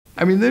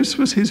I mean, this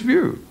was his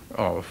view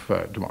of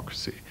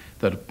democracy,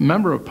 that a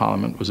member of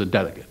parliament was a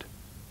delegate,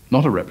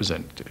 not a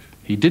representative.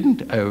 He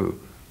didn't owe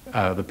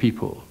the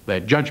people their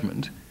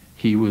judgment.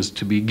 He was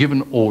to be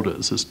given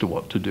orders as to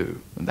what to do.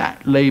 And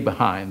that lay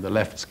behind the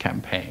left's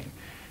campaign.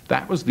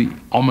 That was the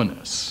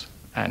ominous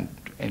and,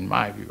 in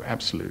my view,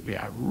 absolutely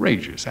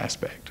outrageous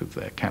aspect of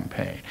their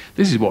campaign.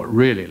 This is what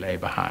really lay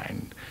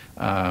behind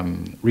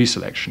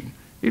reselection.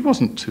 It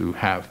wasn't to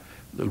have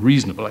the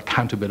reasonable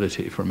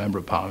accountability for a member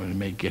of parliament who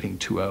may be getting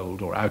too old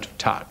or out of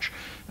touch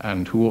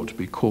and who ought to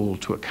be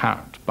called to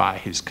account by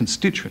his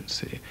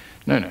constituency.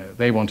 No,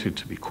 they wanted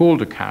to be called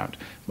to account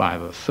by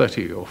the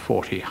 30 or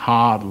 40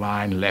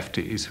 hard-line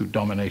lefties who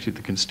dominated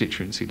the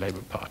constituency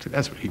Labour Party.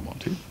 That's what he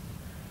wanted.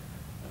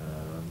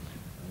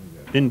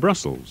 In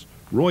Brussels,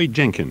 Roy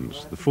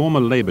Jenkins, the former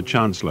Labour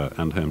Chancellor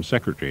and Home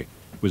Secretary,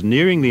 was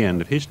nearing the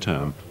end of his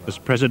term as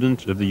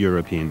President of the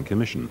European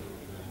Commission.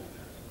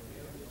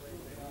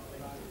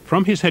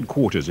 From his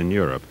headquarters in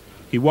Europe,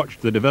 he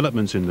watched the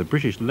developments in the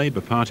British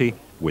Labour Party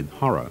with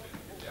horror.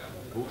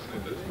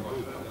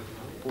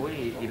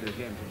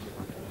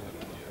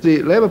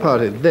 The Labour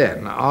Party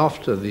then,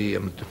 after the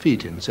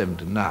defeat in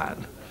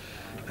 '79,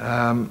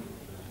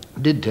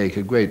 did take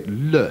a great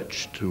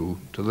lurch to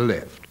the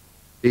left.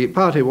 The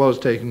party was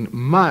taken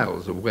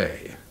miles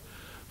away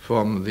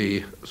from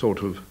the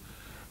sort of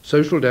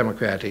social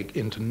democratic,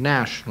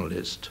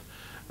 internationalist,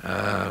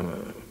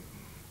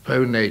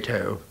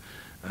 pro-NATO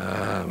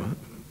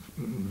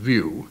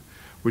view,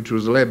 which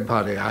was the Labour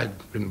Party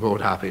I'd been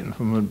brought up in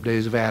from the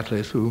days of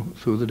Attlee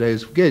through the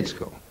days of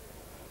Gaitskell.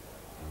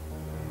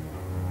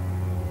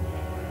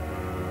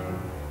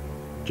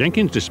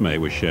 Jenkins' dismay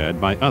was shared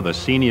by other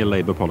senior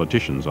Labour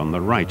politicians on the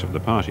right of the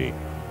party.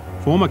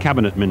 Former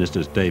cabinet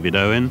ministers David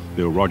Owen,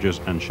 Bill Rogers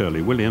and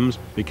Shirley Williams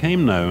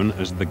became known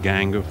as the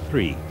Gang of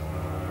Three.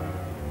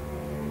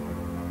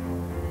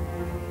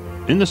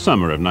 In the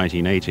summer of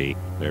 1980,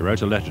 they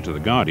wrote a letter to The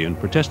Guardian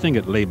protesting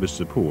at Labour's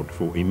support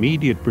for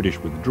immediate British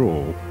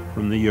withdrawal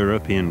from the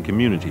European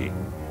community.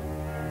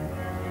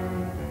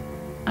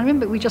 I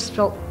remember we just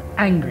felt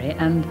angry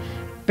and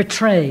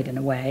betrayed in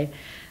a way,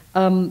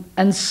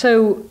 and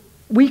so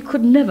we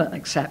could never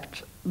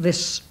accept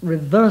this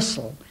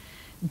reversal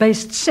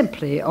based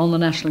simply on the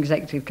National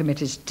Executive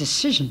Committee's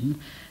decision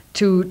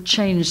to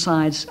change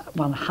sides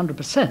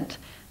 100%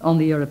 on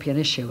the European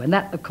issue. And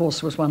that, of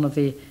course, was one of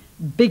the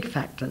big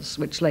factors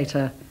which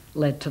later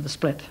led to the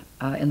split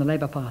in the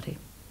Labour Party.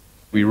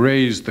 We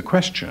raised the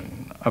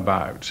question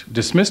about,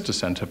 dismissed a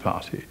centre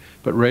party,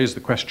 but raised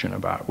the question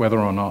about whether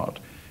or not,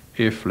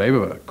 if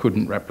Labour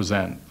couldn't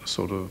represent the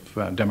sort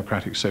of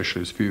democratic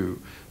socialist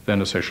view,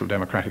 then a social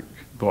democratic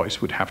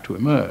voice would have to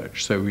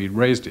emerge. So we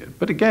raised it.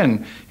 But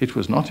again, it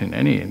was not in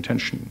any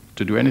intention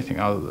to do anything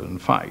other than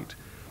fight.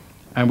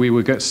 And we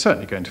were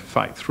certainly going to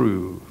fight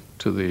through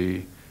to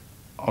the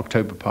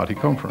October Party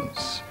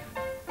Conference.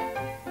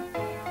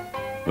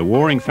 The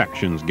warring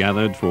factions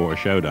gathered for a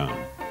showdown.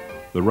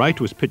 The right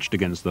was pitched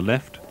against the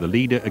left, the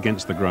leader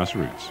against the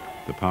grassroots.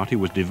 The party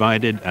was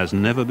divided as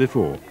never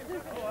before.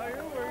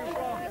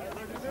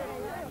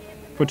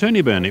 For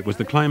Tony Benn, it was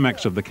the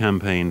climax of the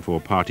campaign for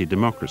party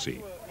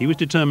democracy. He was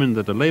determined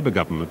that the Labour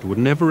government would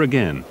never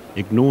again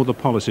ignore the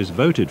policies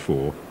voted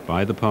for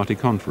by the party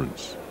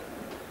conference.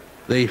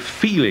 The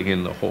feeling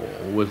in the hall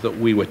was that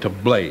we were to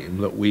blame,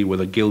 that we were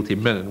the guilty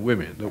men and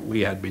women, that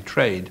we had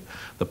betrayed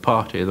the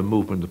party, the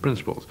movement, the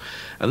principles.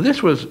 And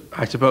this was,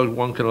 I suppose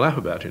one can laugh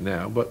about it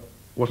now, but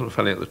wasn't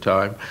funny at the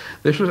time.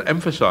 This was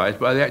emphasised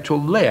by the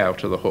actual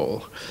layout of the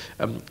hall.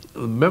 The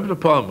members of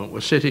Parliament were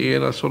sitting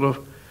in a sort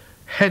of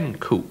hen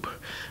coop,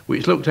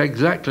 which looked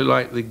exactly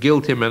like the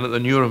guilty men at the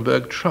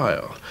Nuremberg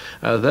trial.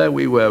 There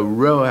we were,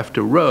 row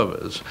after row of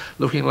us,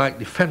 looking like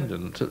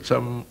defendants at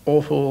some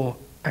awful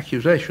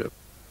accusation.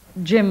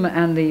 Jim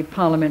and the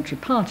parliamentary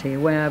party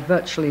were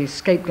virtually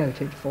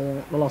scapegoated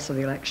for the loss of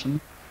the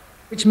election,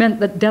 which meant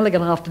that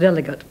delegate after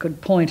delegate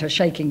could point a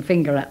shaking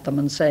finger at them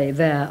and say,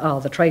 there are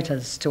the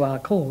traitors to our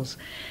cause.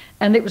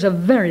 And it was a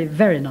very,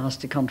 very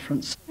nasty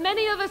conference.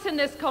 Many of us in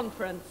this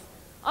conference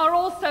are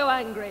also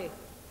angry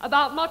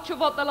about much of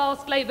what the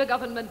last Labour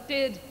government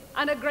did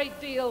and a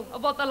great deal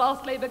of what the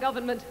last Labour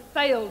government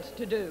failed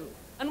to do.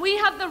 And we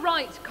have the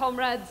right,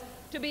 comrades,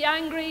 to be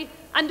angry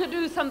and to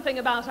do something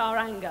about our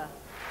anger.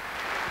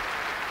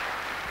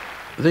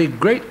 The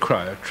great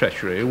cry of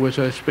treachery was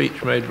a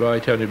speech made by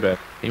Tony Benn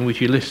in which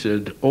he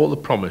listed all the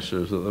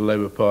promises that the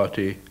Labour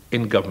Party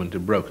in government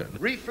had broken.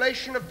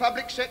 Reflation of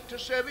public sector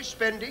service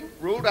spending,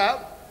 ruled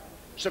out.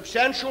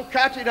 Substantial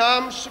cut in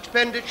arms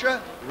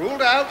expenditure,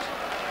 ruled out.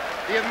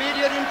 The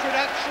immediate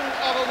introduction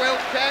of a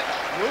wealth tax,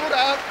 ruled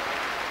out.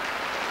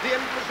 The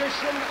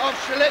imposition of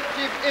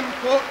selective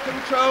import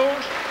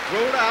controls,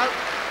 ruled out.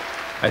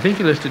 I think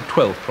he listed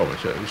 12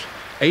 promises.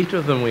 8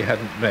 of them we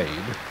hadn't made,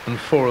 and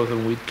 4 of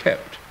them we'd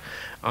kept.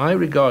 I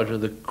regarded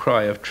the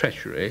cry of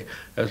treachery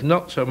as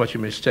not so much a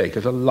mistake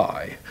as a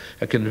lie,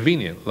 a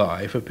convenient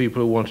lie for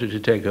people who wanted to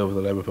take over the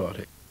Labour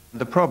Party.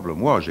 The problem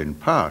was, in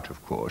part,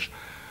 of course,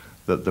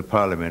 that the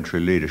parliamentary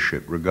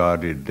leadership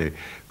regarded the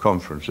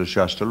conference as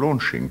just a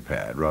launching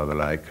pad, rather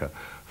like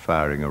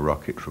firing a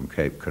rocket from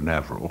Cape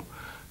Canaveral.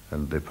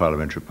 And the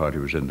parliamentary party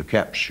was in the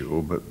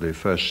capsule, but the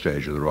first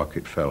stage of the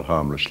rocket fell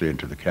harmlessly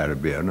into the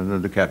Caribbean, and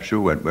then the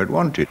capsule went where it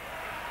wanted.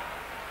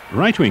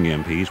 Right-wing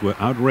MPs were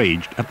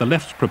outraged at the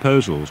left's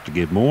proposals to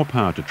give more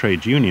power to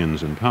trades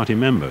unions and party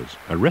members,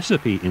 a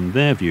recipe, in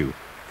their view,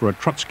 for a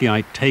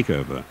Trotskyite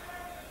takeover.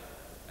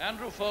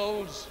 Andrew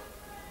Foulds,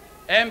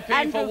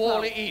 MP for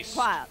Whalley East.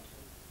 Quiet.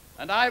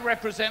 And I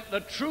represent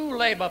the true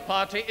Labour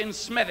Party in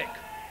Smethwick,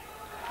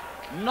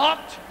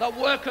 not the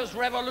Workers'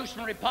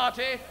 Revolutionary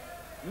Party,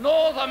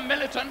 nor the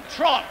militant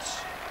Trots,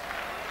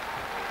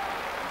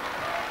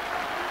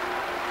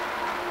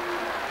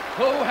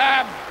 who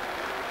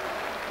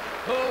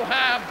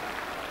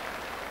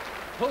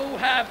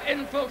have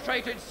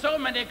infiltrated so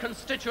many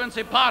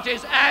constituency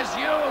parties, as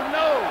you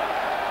know.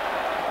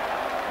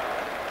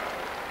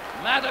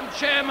 Madam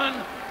Chairman,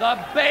 the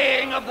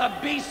baying of the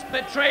beast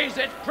betrays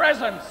its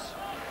presence.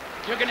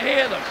 You can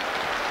hear them.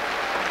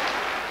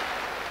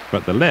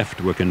 But the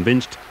left were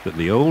convinced that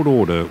the old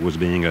order was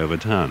being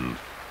overturned.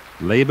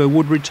 Labour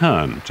would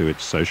return to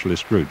its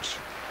socialist roots.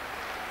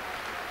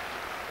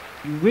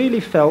 You really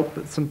felt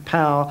that some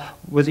power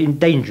was in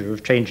danger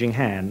of changing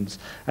hands,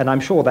 and I'm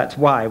sure that's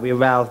why we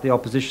aroused the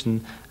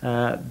opposition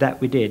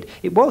that we did.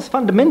 It was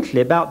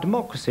fundamentally about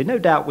democracy. No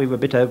doubt we were a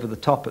bit over the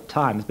top at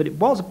times, but it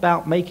was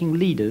about making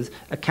leaders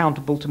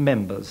accountable to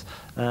members.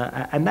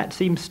 And that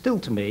seems still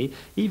to me,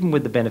 even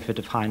with the benefit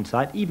of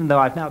hindsight, even though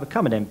I've now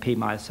become an MP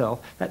myself,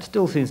 that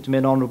still seems to me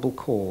an honourable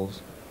cause.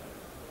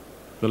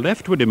 The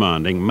left were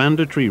demanding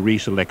mandatory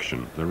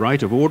reselection, the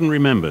right of ordinary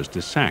members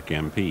to sack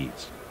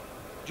MPs.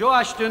 Joe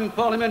Ashton,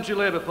 Parliamentary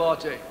Labour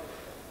Party.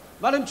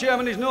 Madam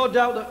Chairman, there's no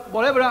doubt that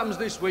whatever happens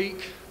this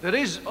week, there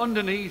is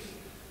underneath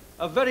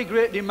a very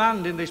great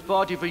demand in this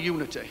party for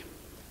unity.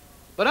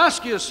 But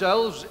ask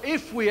yourselves,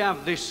 if we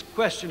have this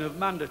question of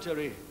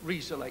mandatory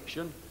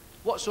reselection,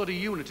 what sort of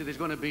unity there's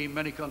going to be in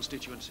many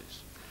constituencies?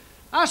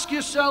 Ask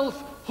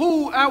yourself,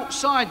 who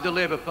outside the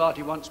Labour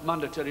Party wants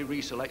mandatory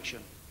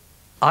reselection?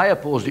 I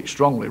opposed it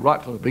strongly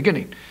right from the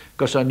beginning,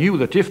 because I knew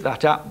that if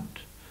that happened,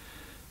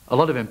 a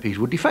lot of MPs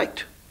would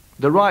defect.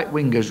 The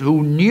right-wingers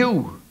who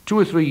knew 2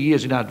 or 3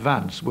 years in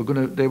advance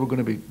they were going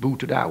to be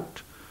booted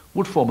out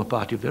would form a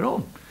party of their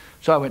own.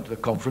 So I went to the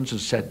conference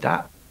and said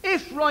that.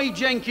 If Roy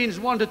Jenkins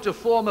wanted to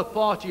form a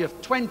party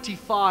of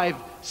 25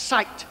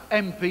 sacked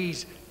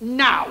MPs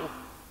now,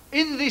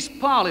 in this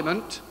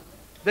Parliament,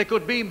 they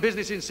could be in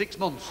business in 6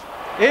 months.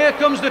 Here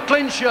comes the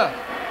clincher.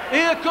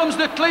 Here comes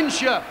the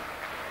clincher.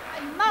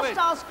 I must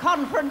ask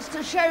conference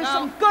to show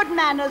some good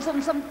manners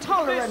and some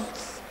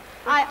tolerance.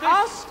 I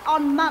asked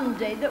on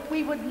Monday that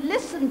we would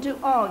listen to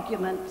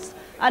arguments,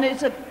 and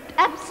it's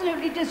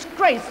absolutely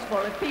disgraceful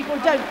if people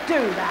don't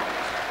do that.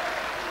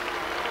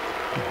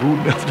 They booed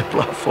me off the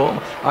platform.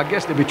 I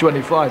guess they'd be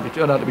 25, they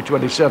turned out to be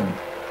 27.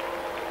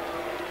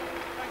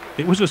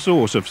 It was a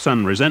source of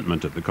some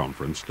resentment at the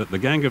conference that the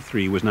Gang of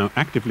Three was now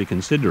actively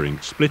considering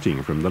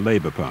splitting from the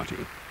Labour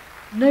Party.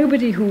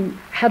 Nobody who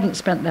hadn't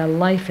spent their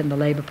life in the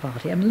Labour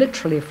Party, and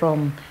literally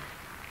from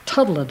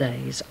toddler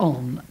days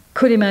on,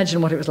 could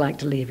imagine what it was like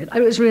to leave it.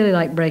 It was really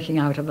like breaking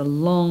out of a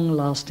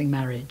long-lasting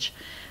marriage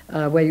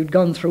where you'd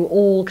gone through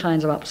all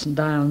kinds of ups and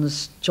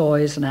downs,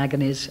 joys and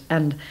agonies,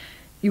 and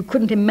you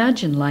couldn't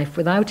imagine life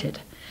without it.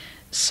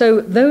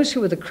 So those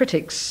who were the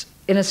critics,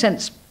 in a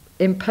sense,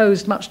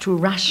 imposed much too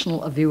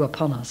rational a view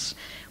upon us.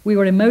 We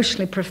were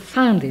emotionally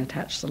profoundly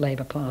attached to the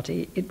Labour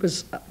Party. It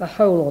was the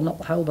whole, or not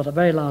the whole, but a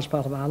very large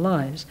part of our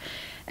lives.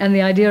 And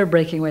the idea of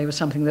breaking away was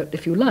something that,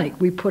 if you like,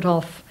 we put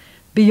off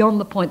beyond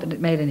the point that it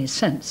made any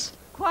sense.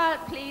 Quiet,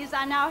 please.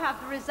 I now have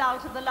the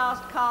result of the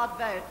last card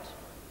vote.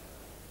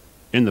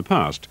 In the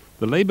past,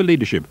 the Labour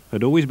leadership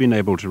had always been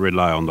able to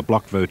rely on the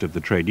block vote of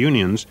the trade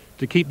unions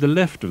to keep the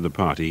left of the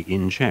party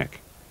in check.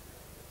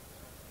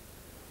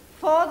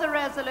 For the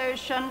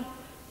resolution,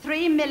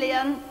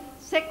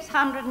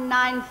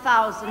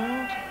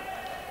 3,609,000.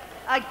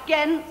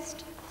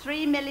 Against,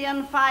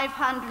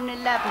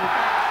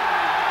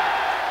 3,511,000.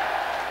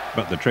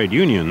 But the trade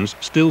unions,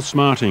 still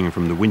smarting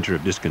from the winter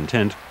of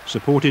discontent,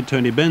 supported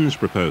Tony Benn's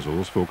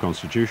proposals for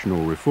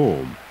constitutional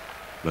reform.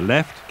 The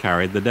left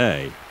carried the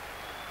day.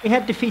 We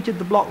had defeated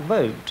the block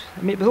vote.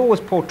 I mean, it was always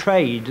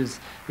portrayed as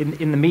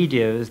in the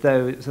media as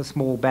though it was a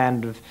small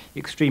band of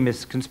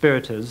extremist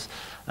conspirators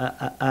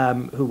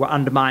who were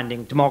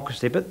undermining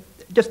democracy, but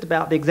just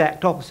about the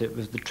exact opposite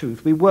was the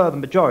truth. We were the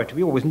majority.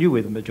 We always knew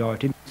we were the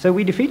majority. So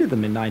we defeated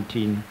them in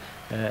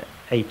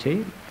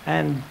 1980.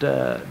 And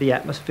the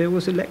atmosphere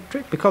was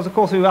electric, because, of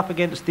course, we were up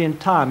against the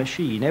entire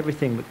machine.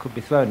 Everything that could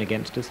be thrown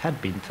against us had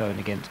been thrown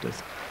against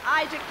us.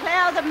 I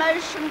declare the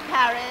motion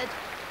carried.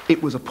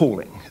 It was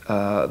appalling.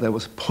 There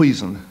was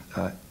poison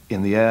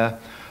in the air.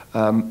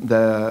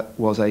 There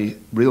was a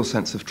real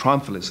sense of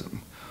triumphalism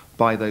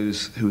by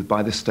those who,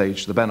 by this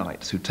stage, the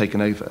Bennites, who'd taken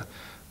over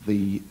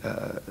the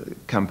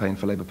campaign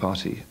for Labour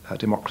Party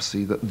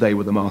democracy that they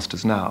were the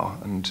masters now.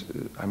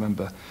 And I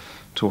remember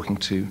talking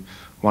to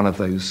one of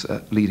those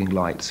leading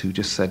lights who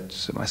just said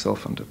to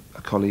myself and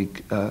a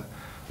colleague,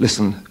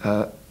 listen,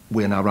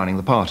 we're now running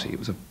the party. It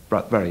was a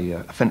very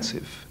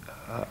offensive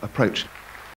approach.